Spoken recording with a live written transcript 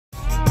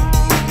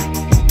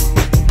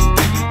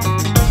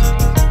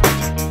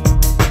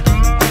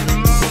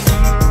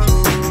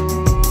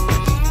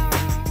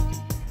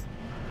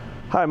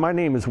Hi, my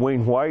name is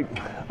Wayne White.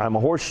 I'm a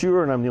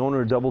horseshoer and I'm the owner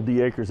of Double D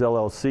Acres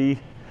LLC.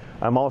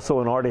 I'm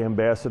also an art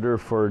ambassador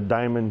for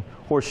Diamond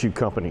Horseshoe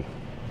Company.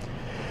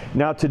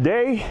 Now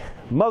today,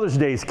 Mother's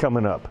Day is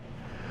coming up.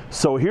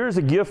 So here's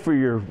a gift for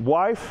your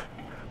wife,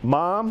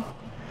 mom.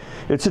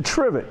 It's a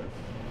trivet.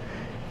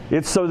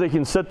 It's so they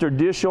can set their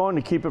dish on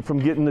to keep it from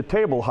getting the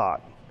table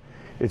hot.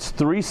 It's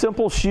 3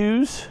 simple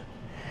shoes.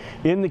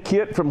 In the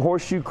kit from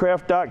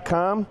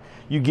Horseshoecraft.com,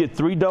 you get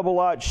 3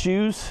 double-aught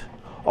shoes.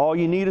 All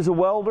you need is a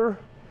welder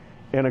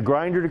and a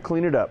grinder to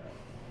clean it up.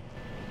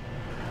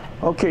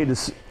 Okay,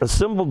 to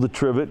assemble the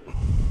trivet,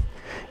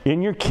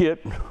 in your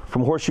kit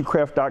from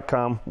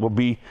Horseshoecraft.com will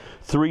be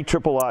 3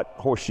 triple-aught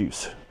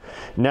horseshoes.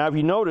 Now, have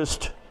you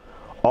noticed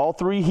all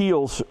 3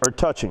 heels are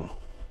touching?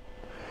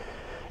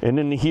 And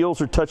then the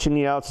heels are touching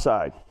the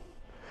outside.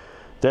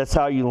 That's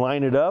how you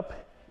line it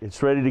up.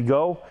 It's ready to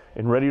go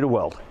and ready to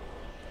weld.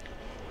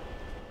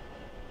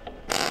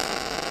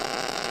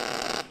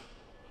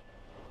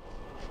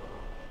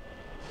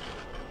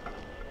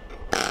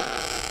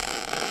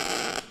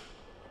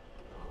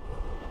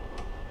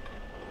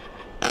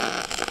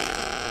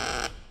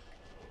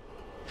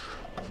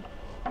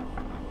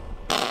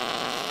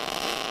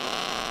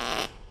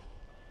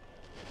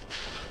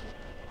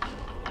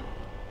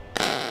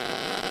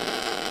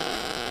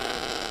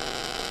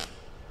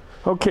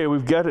 Okay,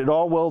 we've got it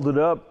all welded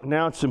up.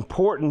 Now it's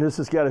important, this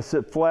has got to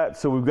sit flat,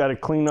 so we've got to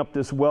clean up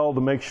this weld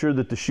to make sure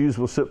that the shoes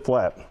will sit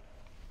flat.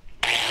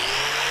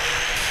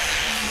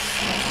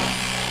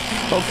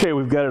 Okay,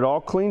 we've got it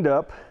all cleaned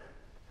up.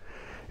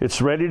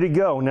 It's ready to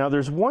go. Now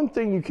there's one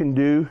thing you can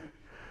do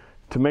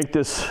to make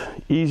this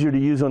easier to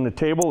use on the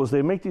table is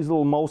they make these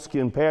little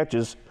moleskin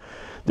patches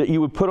that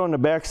you would put on the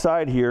back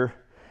side here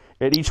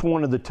at each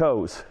one of the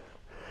toes.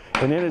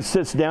 And then it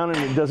sits down and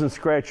it doesn't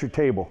scratch your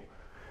table.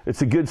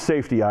 It's a good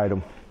safety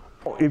item.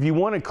 If you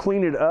want to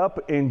clean it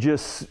up and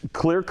just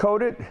clear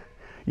coat it,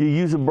 you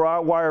use a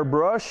broad wire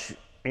brush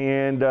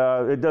and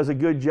it does a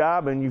good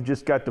job and you've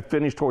just got the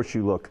finished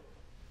horseshoe look.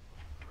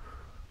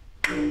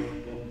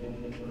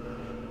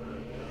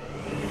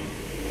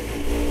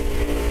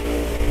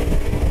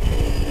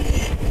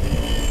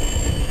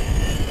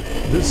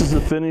 This is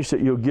the finish that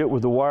you'll get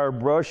with the wire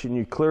brush, and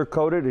you clear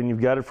coat it and you've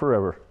got it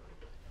forever.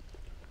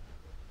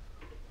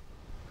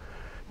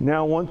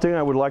 Now, one thing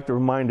I would like to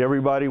remind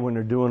everybody when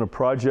they're doing a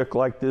project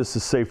like this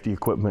is safety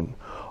equipment.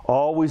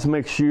 Always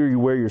make sure you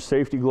wear your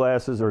safety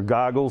glasses or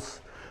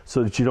goggles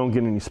so that you don't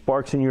get any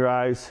sparks in your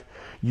eyes.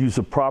 Use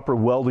a proper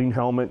welding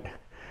helmet.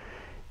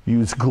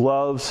 Use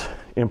gloves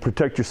and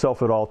protect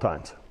yourself at all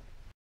times.